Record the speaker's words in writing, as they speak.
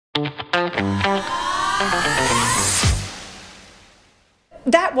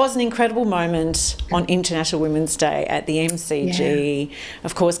That was an incredible moment on International Women's Day at the MCG. Yeah.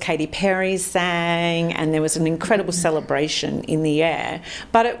 Of course, Katy Perry sang and there was an incredible celebration in the air.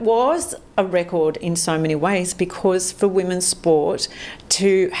 But it was a record in so many ways because for women's sport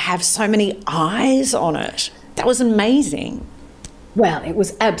to have so many eyes on it, that was amazing. Well, it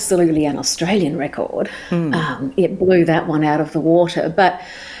was absolutely an Australian record. It blew that one out of the water. But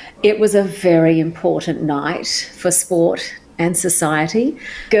it was a very important night for sport and society.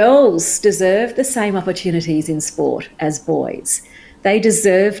 Girls deserve the same opportunities in sport as boys. They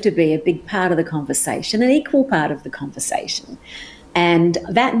deserve to be a big part of the conversation, an equal part of the conversation. And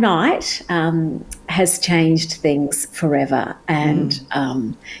that night has changed things forever. And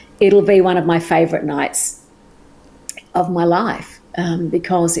it'll be one of my favourite nights of my life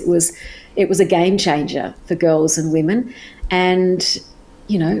because it was a game changer for girls and women. And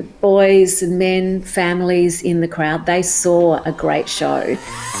you know, boys and men, families in the crowd, they saw a great show.